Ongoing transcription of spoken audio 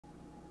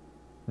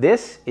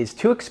This is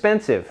too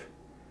expensive,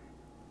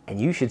 and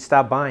you should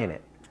stop buying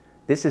it.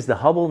 This is the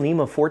Hubbell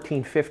NEMA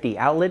 1450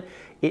 outlet.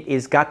 It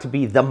has got to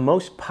be the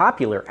most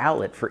popular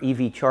outlet for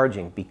EV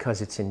charging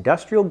because it's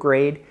industrial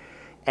grade,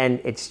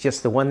 and it's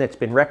just the one that's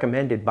been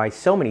recommended by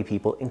so many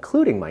people,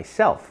 including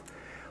myself.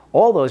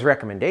 All those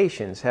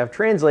recommendations have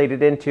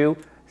translated into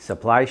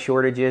supply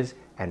shortages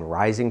and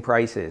rising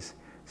prices.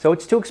 So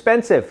it's too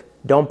expensive.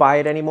 Don't buy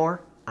it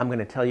anymore. I'm going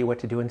to tell you what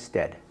to do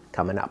instead,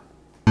 coming up.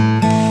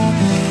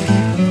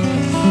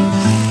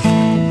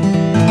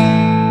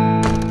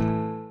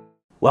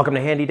 Welcome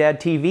to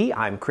HandyDadTV.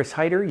 I'm Chris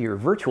Heider, your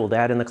virtual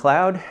dad in the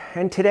cloud,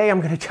 and today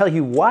I'm going to tell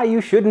you why you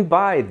shouldn't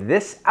buy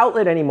this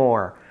outlet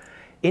anymore.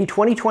 In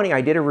 2020,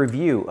 I did a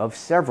review of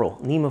several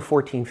NEMA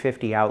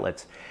 1450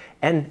 outlets,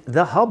 and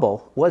the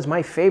Hubbell was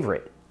my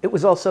favorite. It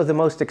was also the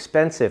most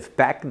expensive.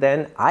 Back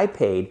then, I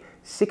paid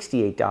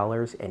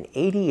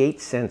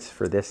 $68.88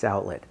 for this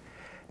outlet.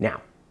 Now,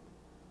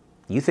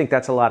 you think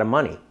that's a lot of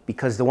money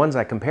because the ones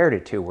I compared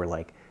it to were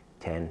like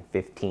 $10,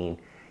 $15,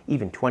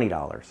 even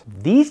 $20.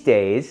 These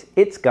days,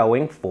 it's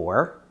going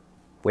for,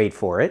 wait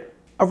for it,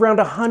 around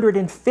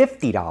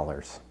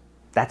 $150.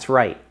 That's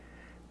right,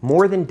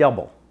 more than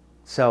double.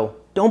 So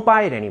don't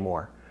buy it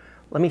anymore.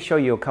 Let me show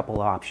you a couple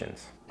of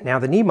options. Now,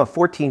 the NEMA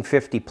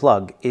 1450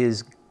 plug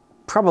is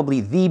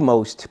probably the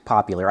most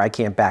popular, I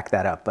can't back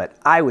that up, but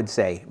I would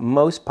say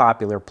most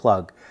popular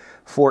plug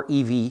for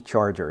EV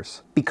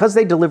chargers. Because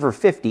they deliver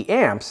 50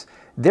 amps,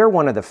 they're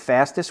one of the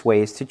fastest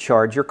ways to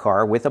charge your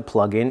car with a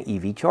plug-in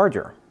EV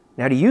charger.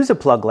 Now, to use a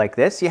plug like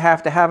this, you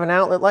have to have an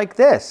outlet like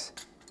this.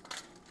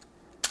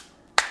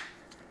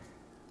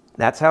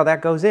 That's how that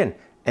goes in.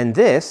 And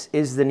this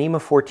is the NEMA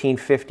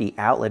 1450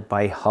 outlet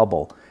by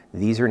Hubbell.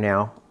 These are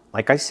now,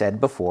 like I said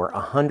before,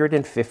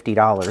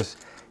 $150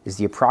 is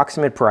the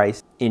approximate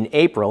price in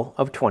April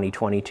of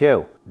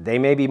 2022. They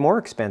may be more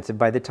expensive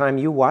by the time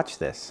you watch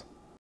this.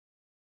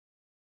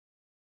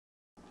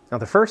 Now,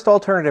 the first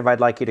alternative I'd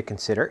like you to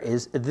consider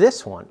is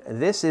this one.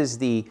 This is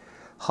the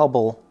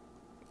Hubbell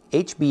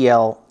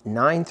HBL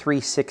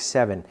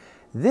 9367.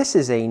 This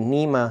is a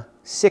NEMA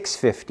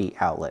 650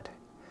 outlet.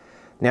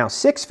 Now,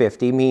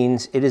 650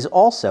 means it is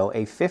also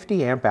a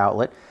 50 amp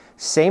outlet,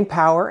 same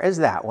power as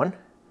that one,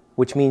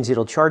 which means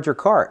it'll charge your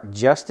car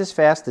just as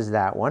fast as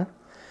that one.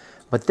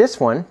 But this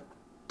one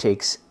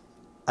takes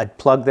a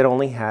plug that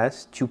only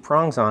has 2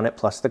 prongs on it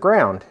plus the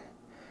ground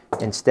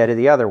instead of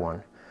the other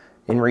one.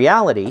 In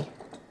reality,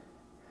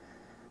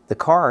 the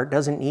car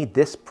doesn't need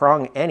this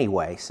prong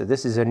anyway, so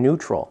this is a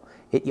neutral.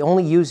 It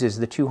only uses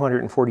the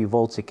 240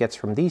 volts it gets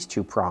from these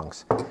 2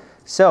 prongs.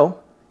 So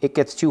it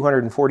gets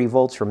 240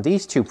 volts from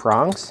these 2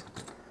 prongs,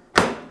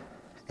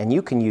 and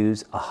you can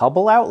use a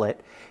Hubbell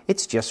outlet.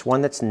 It's just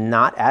one that's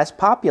not as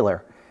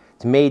popular.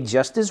 It's made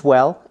just as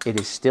well. It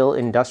is still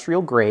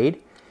industrial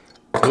grade.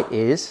 It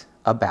is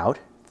about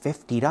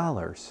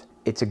 $50.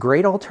 It's a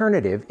great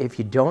alternative if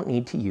you don't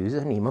need to use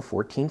a NEMA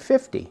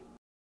 1450.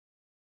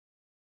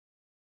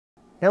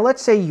 Now,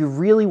 let's say you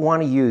really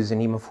want to use a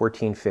NEMA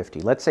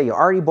 1450. Let's say you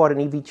already bought an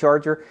EV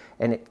charger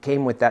and it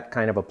came with that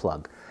kind of a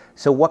plug.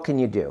 So what can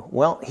you do?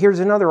 Well, here's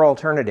another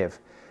alternative.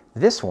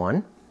 This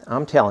one,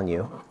 I'm telling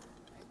you,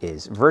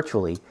 is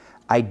virtually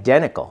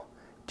identical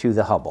to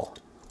the Hubbell.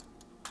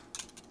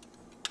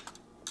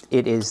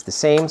 It is the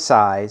same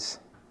size.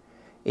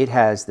 It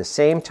has the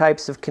same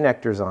types of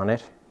connectors on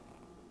it.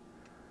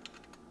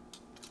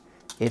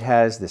 It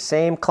has the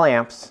same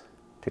clamps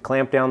to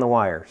clamp down the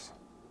wires.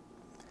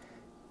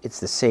 It's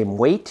the same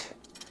weight.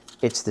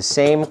 It's the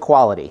same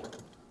quality.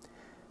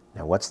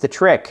 Now, what's the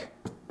trick?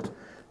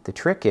 The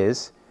trick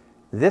is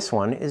this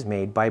one is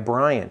made by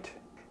Bryant,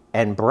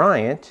 and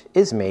Bryant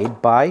is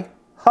made by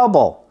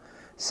Hubbell.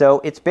 So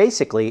it's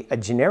basically a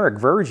generic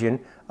version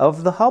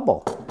of the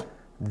Hubbell.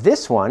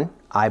 This one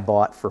I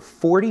bought for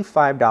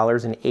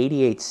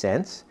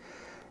 $45.88,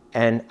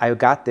 and I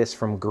got this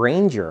from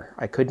Grainger.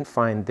 I couldn't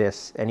find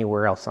this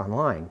anywhere else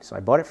online, so I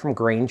bought it from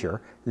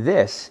Grainger.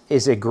 This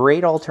is a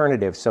great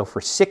alternative. So for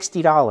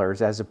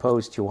 $60 as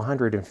opposed to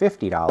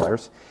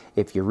 $150,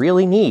 if you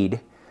really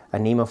need a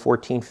NEMA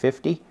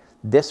 1450,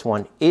 this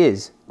one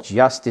is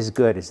just as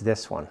good as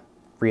this one.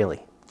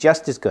 Really,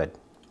 just as good.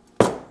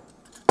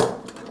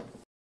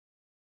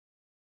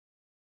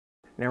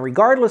 Now,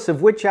 regardless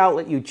of which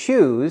outlet you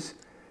choose,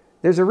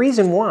 there's a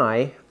reason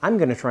why I'm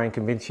going to try and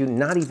convince you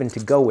not even to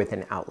go with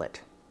an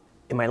outlet.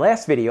 In my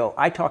last video,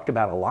 I talked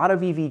about a lot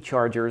of EV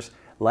chargers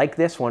like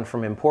this one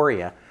from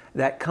Emporia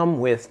that come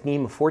with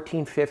NEMA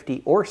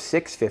 1450 or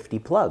 650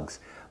 plugs.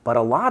 But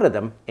a lot of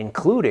them,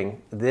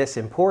 including this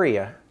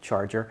Emporia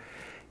charger,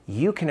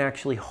 you can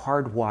actually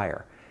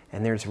hardwire.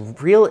 And there's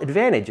real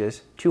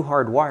advantages to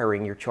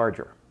hardwiring your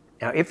charger.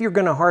 Now, if you're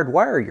going to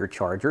hardwire your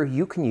charger,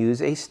 you can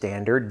use a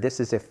standard, this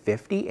is a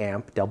 50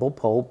 amp double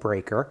pole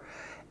breaker,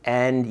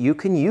 and you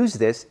can use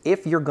this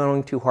if you're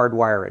going to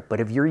hardwire it. But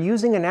if you're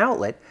using an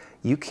outlet,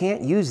 you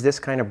can't use this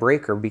kind of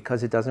breaker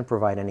because it doesn't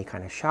provide any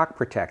kind of shock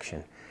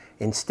protection.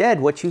 Instead,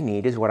 what you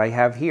need is what I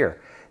have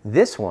here.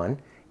 This one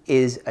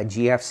is a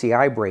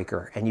GFCI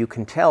breaker, and you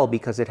can tell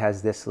because it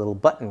has this little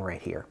button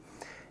right here.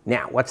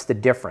 Now, what's the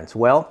difference?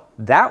 Well,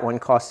 that one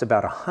costs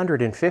about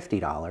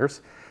 $150.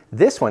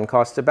 This one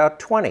costs about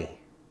 $20.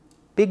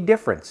 Big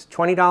difference,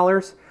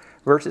 $20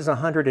 versus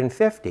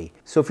 $150.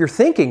 So if you're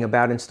thinking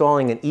about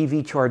installing an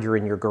EV charger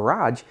in your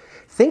garage,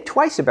 think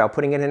twice about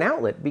putting in an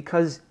outlet,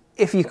 because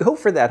if you go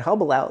for that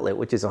Hubbell outlet,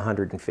 which is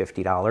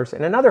 $150,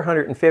 and another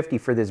 $150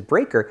 for this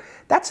breaker,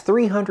 that's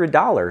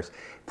 $300.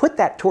 Put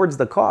that towards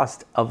the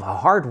cost of a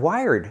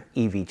hardwired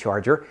EV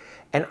charger,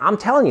 and I'm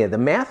telling you, the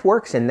math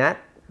works in that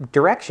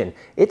direction.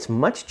 It's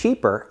much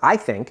cheaper, I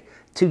think,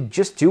 to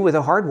just do with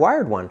a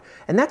hardwired one.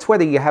 And that's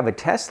whether you have a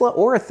Tesla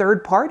or a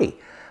third party.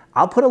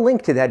 I'll put a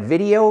link to that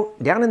video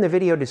down in the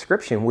video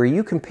description where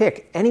you can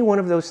pick any one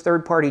of those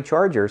third-party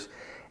chargers.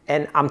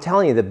 And I'm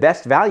telling you, the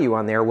best value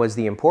on there was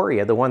the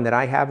Emporia, the one that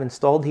I have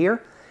installed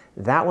here.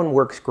 That one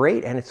works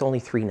great, and it's only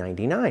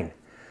 $399.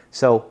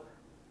 So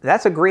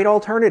that's a great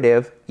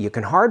alternative. You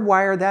can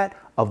hardwire that.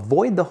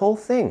 Avoid the whole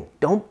thing.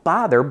 Don't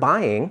bother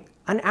buying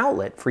an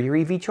outlet for your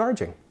EV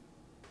charging.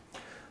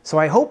 So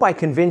I hope I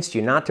convinced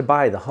you not to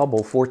buy the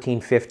Hubbell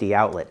 1450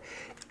 outlet.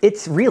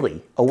 It's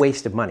really a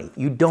waste of money.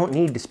 You don't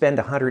need to spend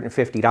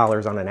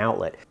 $150 on an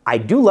outlet. I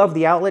do love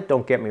the outlet,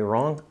 don't get me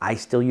wrong. I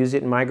still use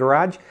it in my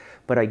garage,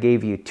 but I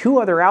gave you two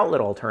other outlet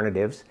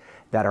alternatives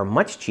that are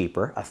much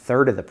cheaper, a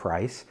third of the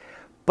price.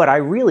 But I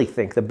really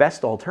think the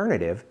best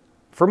alternative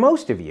for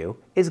most of you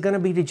is going to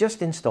be to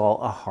just install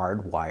a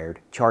hardwired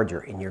charger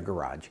in your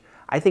garage.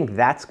 I think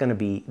that's going to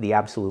be the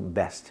absolute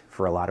best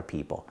for a lot of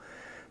people.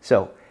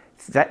 So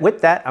with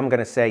that, I'm going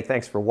to say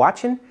thanks for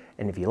watching.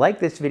 And if you like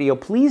this video,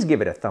 please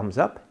give it a thumbs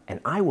up, and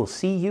I will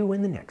see you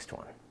in the next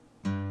one.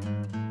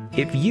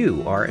 If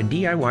you are a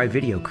DIY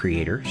video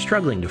creator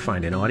struggling to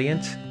find an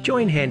audience,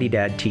 join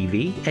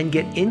HandyDadTV and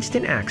get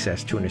instant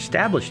access to an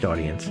established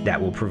audience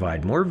that will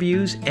provide more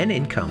views and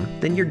income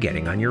than you're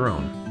getting on your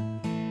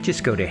own.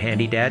 Just go to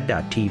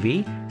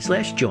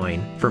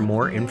HandyDadTV/join for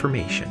more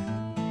information.